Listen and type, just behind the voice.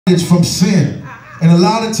from sin. And a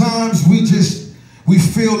lot of times we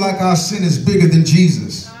feel like our sin is bigger than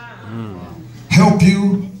Jesus. Help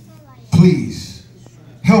you, please.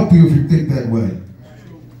 Help you if you think that way.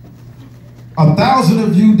 1,000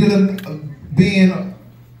 of you being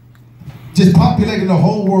just populating the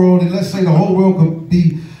whole world, and let's say the whole world could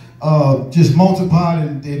be just multiplied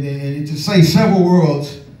and to say several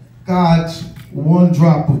worlds, God's one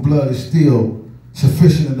drop of blood is still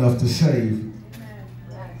sufficient enough to save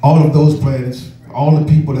all of those planets, all the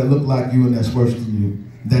people that look like you and that's worse than you,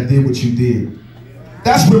 that did what you did.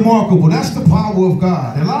 That's remarkable. That's the power of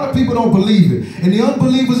God. And a lot of people don't believe it. And the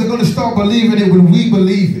unbelievers are going to start believing it when we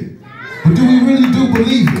believe it. But do we really do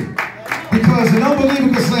believe it? Because an unbeliever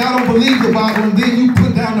can say, I don't believe the Bible, and then you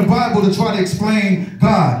put down the Bible to try to explain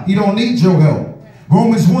God. He don't need your help.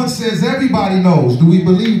 Romans 1 says everybody knows. Do we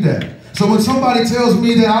believe that? So when somebody tells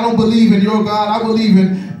me that I don't believe in your God, I believe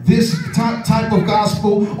in this type of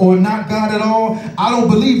gospel or not God at all, I don't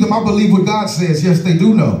believe them. I believe what God says. Yes, they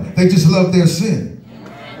do know. They just love their sin.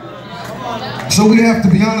 So we have to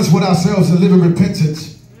be honest with ourselves and live in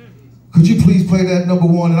repentance. Could you please play that number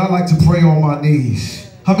 1? And I like to pray on my knees.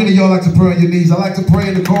 How many of y'all like to pray on your knees? I like to pray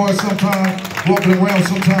in the car sometimes, walking around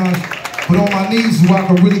sometimes, but on my knees so I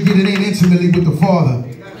can really get it in intimately with the Father.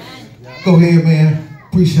 Go ahead, man.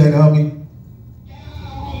 Appreciate it, homie.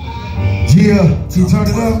 Yeah, can you turn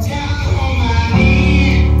it up?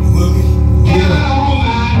 Yeah.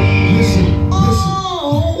 Listen.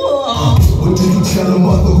 What do you tell a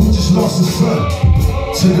mother who just lost a son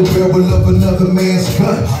to the barrel of another man's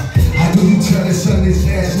gun? How do you tell his son his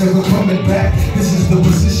dad's never coming back? This is the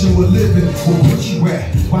position we're living. We'll put you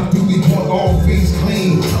at. Why do we want all things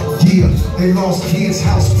clean? Yeah, they lost kids,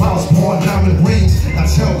 house, spouse, pawn, diamond rings. Now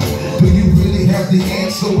tell me, do you really have the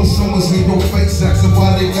answer when someone's in your face asking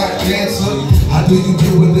why they got cancer? How do you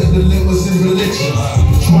deal with the dilemmas in religion?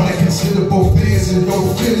 Trying to consider both theirs and your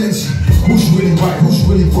feelings. Who's really right, who's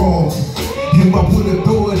really wrong? You up with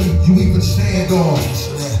authority, you even stand on.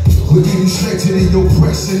 We'll give you straight to the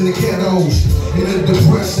oppressed in the ghettos, in the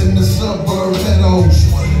depressed in the suburb meadows.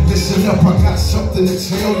 Listen up, I got something to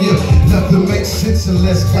tell you. Nothing makes sense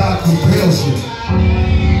unless God compels you.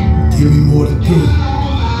 Give me more to do.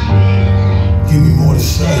 Give me more to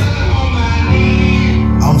say.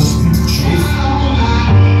 I'ma speak the truth.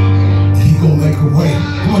 He gon' make a way.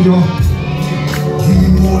 Come on, y'all. Give me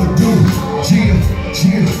more to do.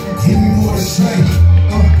 Give me more to say.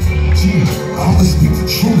 I'ma speak the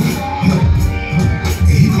truth. And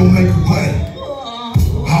he gon' make a way.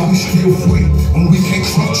 How we still free when we can't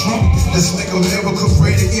Trump? Let's make America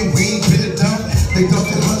great again. We ain't been it done. They dumped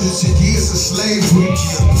in hundreds of years of slavery.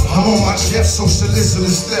 I'm on my chest, socialism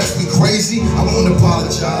is left me crazy. I won't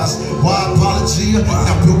apologize. Why apology?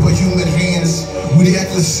 Not built by human hands. We the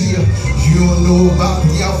ecclesia. You don't know about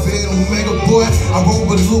the Alpha and Omega, boy. I wrote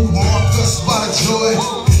with Luke, marked us by the joy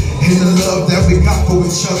and the love that we got for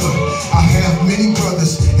each other. I have many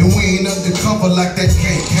brothers, and we ain't undercover like that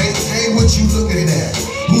KKK. What you looking at?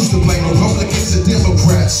 Who's to blame? Republicans or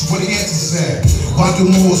Democrats? Where the answer's at? Why do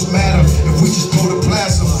morals matter if we just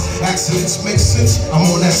protoplasm? Accidents make sense, I'm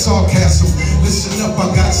on that sarcasm. Listen up,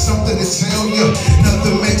 I got something to tell you.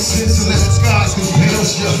 Nothing makes sense unless God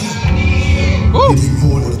compels you. Give me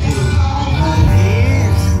more to do.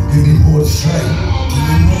 Give me more to say. Give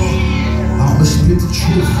me more. I'ma spit the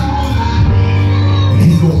truth. And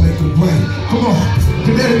he gon' make a way. Come on,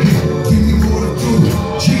 Connecticut, give me more to do.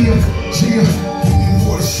 Gia, give me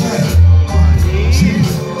more to say.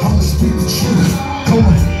 I'ma speak the truth. Come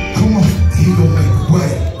on, he gon' make a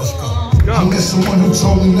way. Let's go. I met someone who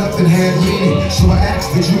told me nothing had meaning. So I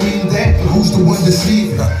asked, did you mean that? But who's the one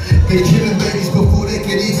deceiving? They killing babies before they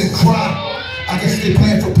can even cry. I guess they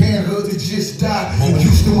planned for parenthood to just die.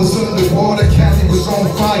 Houston was underwater, Cali was on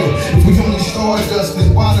fire. If we only stardust,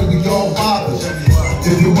 then why do we all bother?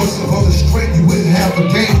 If it wasn't for the strength, you wouldn't have a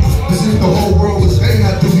game. Cause if the whole world was there,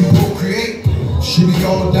 how do we procreate? Should we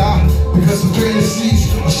all die because of fantasies?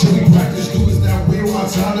 Or should we practice do is not real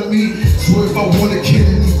autonomy? So if I want to kill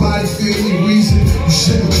anybody for any reason, you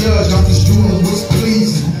shouldn't judge, I'm just doing what's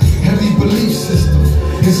pleasing. Heavy belief system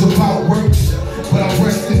is about works, but I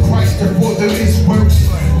rest in Christ, therefore there is works.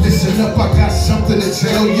 Listen up, I got something to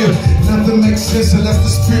tell you. Nothing makes sense unless the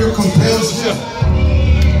Spirit compels you.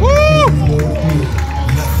 Woo! Give me more to do.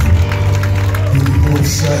 Give me more to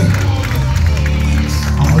say.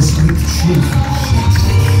 I'ma speak the truth.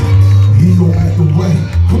 He gon' make the way.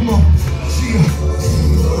 Come on. Give me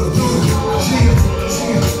more to do.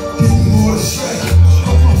 Give me more to say.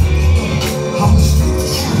 Come on. I'ma speak the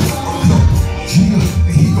truth.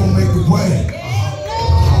 And he gon' make the way.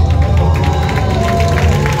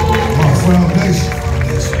 Foundation.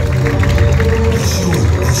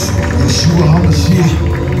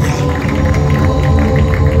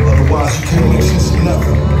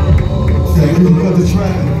 because the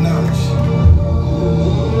trial of knowledge.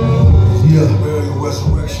 Yeah. Burial,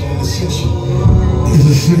 resurrection, and ascension is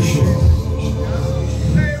essential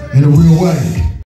in a real way.